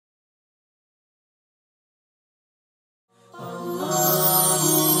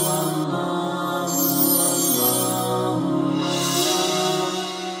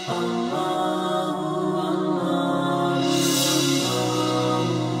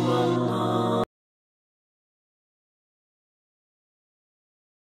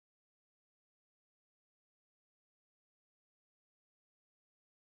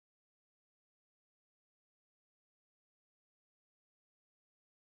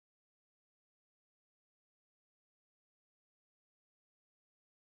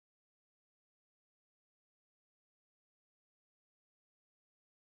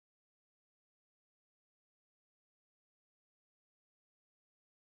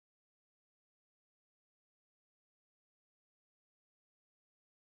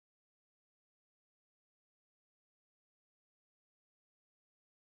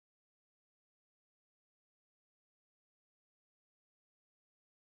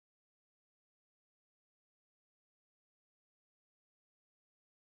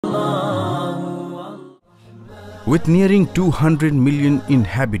With nearing 200 million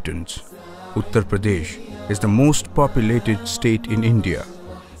inhabitants, Uttar Pradesh is the most populated state in India.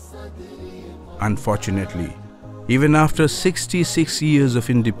 Unfortunately, even after 66 years of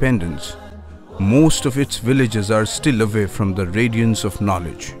independence, most of its villages are still away from the radiance of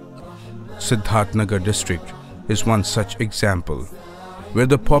knowledge. Siddharth Nagar district is one such example, where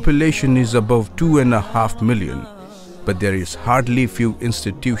the population is above 2.5 million, but there is hardly few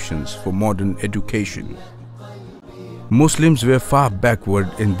institutions for modern education. Muslims were far backward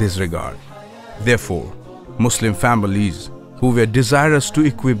in this regard. Therefore, Muslim families who were desirous to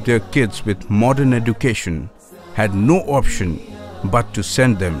equip their kids with modern education had no option but to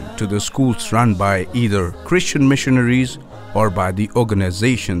send them to the schools run by either Christian missionaries or by the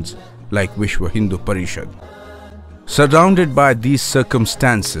organizations like Vishwa Hindu Parishad. Surrounded by these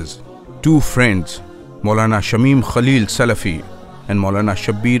circumstances, two friends, Maulana Shamim Khaleel Salafi and Maulana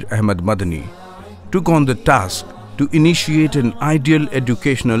Shabbir Ahmad Madani, took on the task to initiate an ideal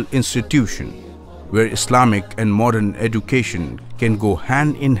educational institution where Islamic and modern education can go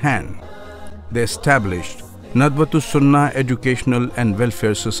hand in hand. They established Nadwatussunnah Educational and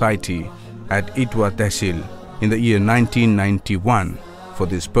Welfare Society at Itwa Tehsil in the year 1991 for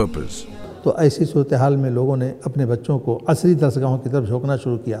this purpose. तो ऐसी सूरत हाल में लोगों ने अपने बच्चों को असली दरसगाहों की तरफ झोंकना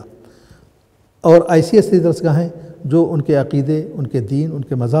शुरू किया और ऐसी असली दरसगाहें जो उनके अक़ीदे, उनके दीन,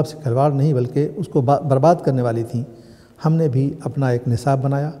 उनके मज़हब से खिलवाड़ नहीं बल्कि उसको बर्बाद करने वाली थीं। हमने भी अपना एक निसाब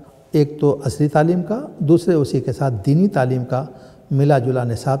बनाया, एक तो असली तालीम का, दूसरे उसी के साथ दीनी तालीम का मिला जुला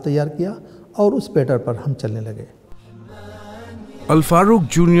निसाब तैयार किया और उस पैटर्न पर हम चलने लगे। Al Farooq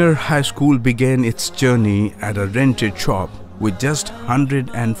Junior High School began its journey at a rented shop with just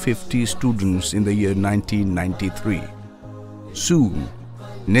 150 students in the year 1993. Soon,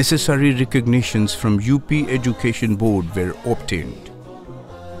 necessary recognitions from UP Education Board were obtained.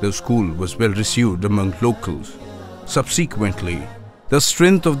 The school was well received among locals. Subsequently, the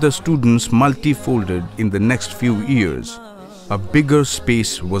strength of the students multifolded in the next few years. A bigger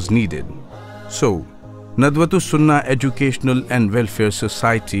space was needed. So, Nadwatussunnah Educational and Welfare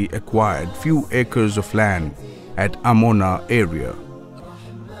Society acquired few acres of land at Amona area.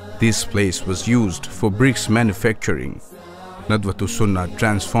 This place was used for bricks manufacturing. Nadwatussunnah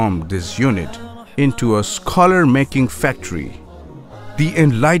transformed this unit into a scholar-making factory. The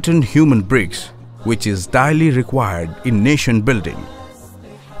enlightened human bricks, which is daily required in nation building.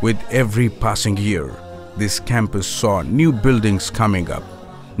 With every passing year, this campus saw new buildings coming up,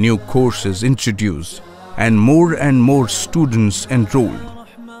 new courses introduced, and more students enrolled.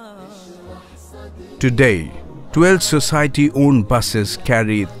 Today, 12 society-owned buses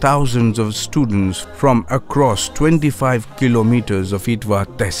carry thousands of students from across 25 kilometers of Itwa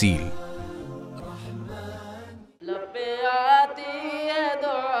Tehsil.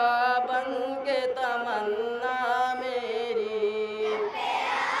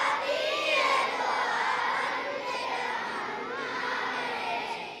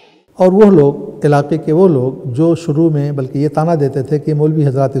 और वो लोग, इलाके के वो लोग जो शुरू में बल्कि ये ताना देते थे कि मौलवी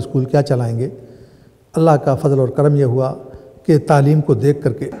हजरात स्कूल क्या चलाएंगे, अल्लाह का फजल और करम ये हुआ कि तालीम को देख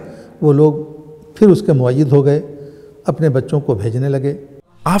करके वो लोग फिर उसके मुअय्यद हो गए, अपने बच्चों को भेजने लगे।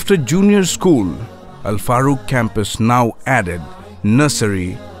 After junior school, Al Farooque Campus now added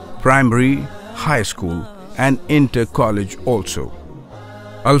nursery, primary, high school and inter-college also.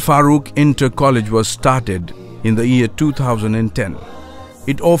 Al Farooque Inter-College was started in the year 2010.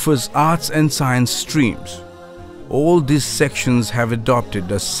 It offers arts and science streams. All these sections have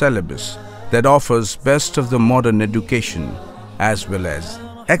adopted a syllabus that offers best of the modern education as well as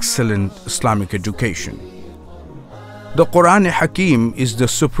excellent Islamic education. The Quran Hakim is the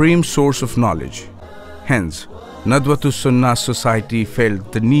supreme source of knowledge. Hence, Nadwatussunnah Society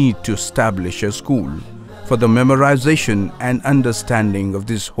felt the need to establish a school for the memorization and understanding of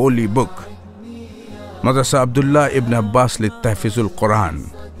this holy book. Madrasa Abdullah ibn Abbas Tahfizul Quran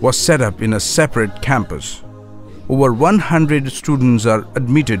was set up in a separate campus. Over 100 students are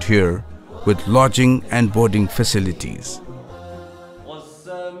admitted here with lodging and boarding facilities.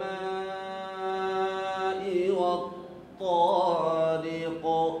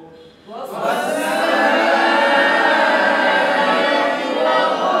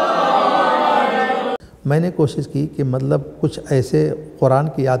 मैंने कोशिश की कि मतलब कुछ ऐसे कुरान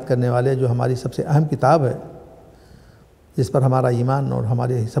की याद करने वाले जो हमारी सबसे अहम किताब है, जिस पर हमारा ईमान और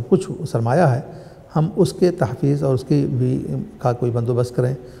हमारे सब कुछ सरमाया है, हम उसके तहफ़ीज़ और उसकी भी का कोई बंदोबस्त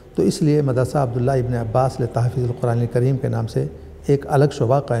करें। तो इसलिए मदरसा अब्दुल्ला इब्न अब्बास तहफ़ीज़ुल कुरान करीम के नाम से एक अलग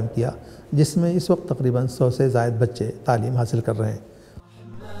शोबा कायम किया, जिसमें इस वक्त तकरीबन 100 से ज़ायद बच्चे तालीम हासिल कर रहे हैं।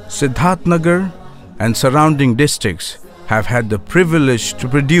 Siddharth Nagar and surrounding districts have had the privilege to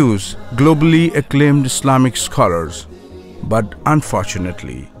produce globally acclaimed Islamic scholars, but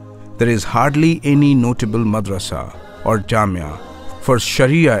unfortunately, there is hardly any notable madrasa or jamia for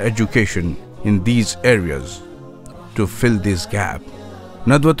Sharia education in these areas. To fill this gap,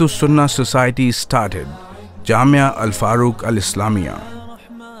 Nadwatussunnah Society started Jamia Al-Farooq Al-Islamiyah.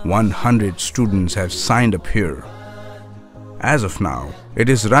 100 students have signed up here. As of now, it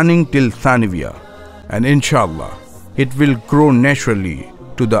is running till Thanawiyah, and inshallah, it will grow naturally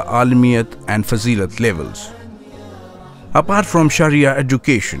to the Alimiyat and Fazilat levels. Apart from Sharia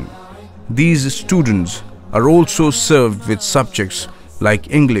education, these students are also served with subjects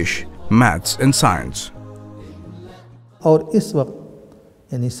like English, maths and science. और इस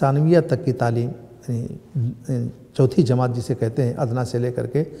वक्त यानी सानविया तक की तालीम यानी चौथी जमात जिसे कहते हैं अदना से लेकर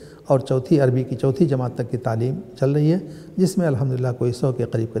के और चौथी अरबी की चौथी जमात तक की तालीम चल रही है, जिसमें अल्हम्दुलिल्लाह कोई 100 के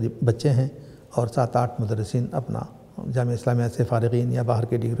करीब बच्चे हैं और 7-8 मुदर्रिसीन अपना जामिया इस्लामिया से फ़ारिगीन या बाहर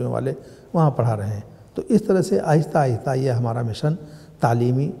के डिग्रियों वाले वहाँ पढ़ा रहे हैं। तो इस तरह से आहिस्ता आहिस्ता ये हमारा मिशन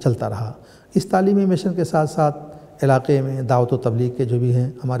तालीमी चलता रहा। इस तालीमी मिशन के साथ साथ इलाक़े में दावत व तबलीग के जो भी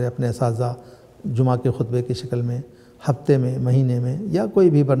हैं हमारे अपने असातिज़ा जुमा के खुतबे की शक्ल में हफ्ते में, महीने में या कोई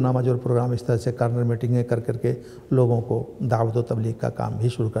भी बरनामा जो प्रोग्राम इस तरह से कार्नर मीटिंगें कर करके लोगों को दावत व तबलीग का काम भी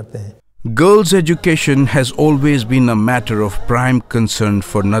शुरू करते हैं। Girls' education has always been a matter of prime concern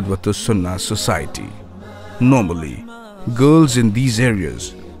for Nadwatussunnah Society. Normally, girls in these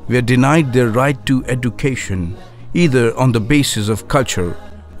areas were denied their right to education either on the basis of culture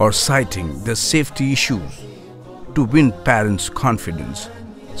or citing the safety issues. To win parents' confidence,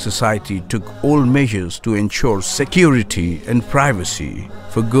 society took all measures to ensure security and privacy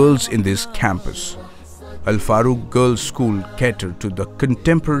for girls in this campus. Al-Farooq Girls' School catered to the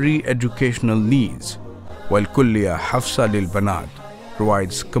contemporary educational needs, while Kulliya Hafsa Lil Banat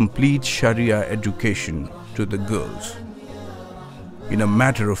provides complete Sharia education to the girls. In a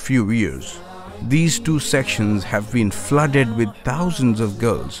matter of few years, these two sections have been flooded with thousands of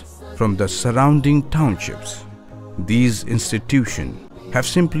girls from the surrounding townships. These institutions have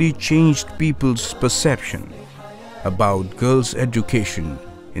simply changed people's perception about girls' education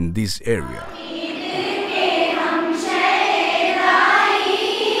in this area.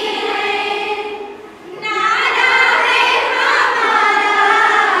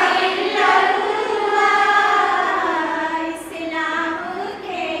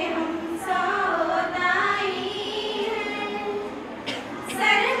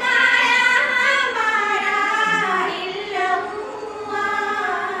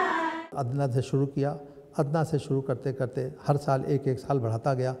 अदना से शुरू किया, अदना से शुरू करते करते हर साल एक साल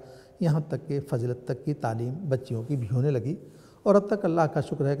बढ़ाता गया, यहाँ तक कि फजीलत तक की तालीम बच्चियों की भी होने लगी और अब तक अल्लाह का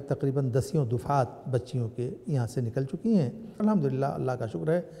शुक्र है कि तकरीबन 10 दुफ़ात बच्चियों के यहाँ से निकल चुकी हैं। अल्हम्दुलिल्लाह अल्लाह का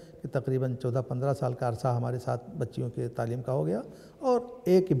शुक्र है कि तकरीबन 14-15 साल का अरसा हमारे साथ बच्चियों के तालीम का हो गया और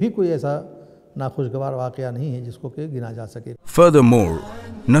एक भी कोई ऐसा नाखुशगवार वाक़या नहीं है जिसको कि गिना जा सके। Furthermore,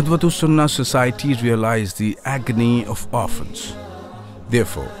 Nadwatussunnah Society realized the agony of orphans.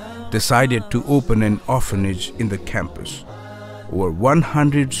 Therefore, decided to open an orphanage in the campus. Over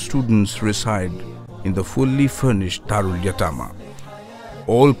 100 students reside in the fully furnished Darul Yatama.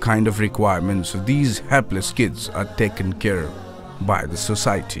 All kind of requirements of these helpless kids are taken care of by the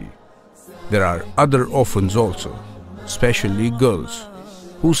society. There are other orphans also, especially girls,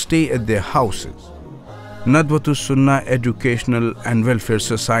 who stay at their houses. Nadwatussunnah Educational and Welfare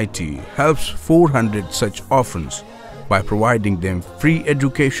Society helps 400 such orphans by providing them free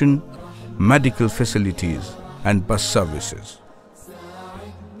education, medical facilities and bus services.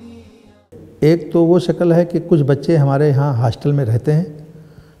 एक तो वो शक्ल है कि कुछ बच्चे हमारे यहाँ हॉस्टल में रहते हैं,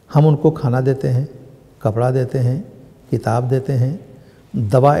 हम उनको खाना देते हैं, कपड़ा देते हैं, किताब देते हैं,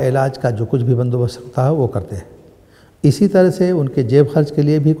 दवा इलाज का जो कुछ भी बंदोबस्त होता है वो करते हैं। इसी तरह से उनके जेब खर्च के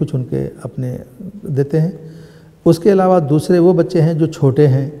लिए भी कुछ उनके अपने देते हैं। उसके अलावा दूसरे वो बच्चे हैं जो छोटे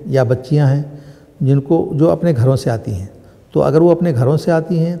हैं या बच्चियां हैं जिनको जो अपने घरों से आती हैं, तो अगर वो अपने घरों से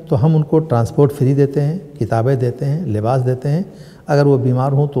आती हैं तो हम उनको ट्रांसपोर्ट फ्री देते हैं, किताबें देते हैं, लिबास देते हैं। अगर वो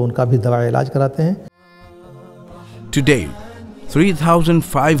बीमार हों तो उनका भी दवा इलाज कराते हैं। Today,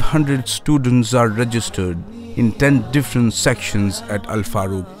 3,500 students are registered in 10 different sections at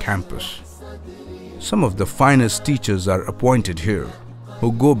Al-Farooque Campus. Some of the finest teachers are appointed here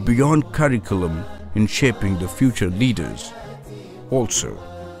who go beyond curriculum in shaping the future leaders. Also,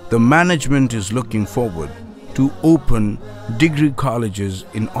 the management is looking forward to open degree colleges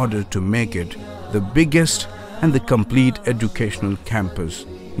in order to make it the biggest and the complete educational campus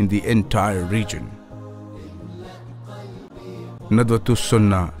in the entire region.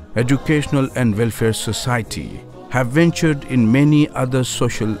 Nadwatussunnah Educational and Welfare Society have ventured in many other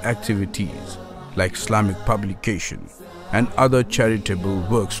social activities like Islamic publication, and other charitable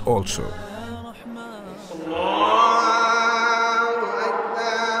works also.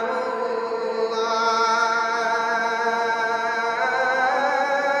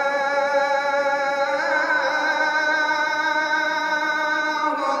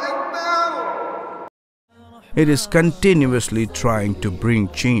 It is continuously trying to bring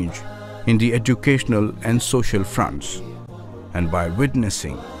change in the educational and social fronts, and by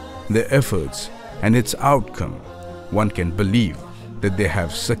witnessing their efforts and its outcome, one can believe that they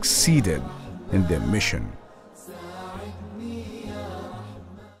have succeeded in their mission.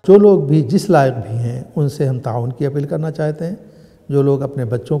 जो लोग भी जिस लायक भी हैं उनसे हम ताउन की अपील करना चाहते हैं, जो लोग अपने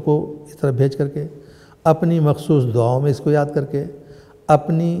बच्चों को इस तरह भेज करके, अपनी मखसूस दुआओं में इसको याद करके,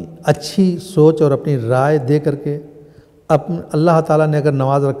 अपनी अच्छी सोच और अपनी राय दे करके, अल्लाह ताला ने अगर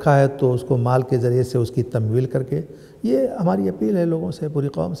नवाज रखा है तो उसको माल के ज़रिए से उसकी तमवील करके, ये हमारी अपील है लोगों से, पूरी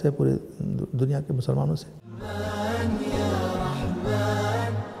कौम से, पूरी दुनिया के मुसलमानों से।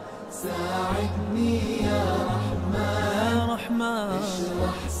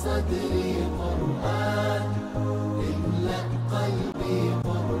 قلبي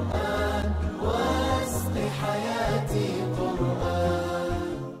قرآن واسق حياتي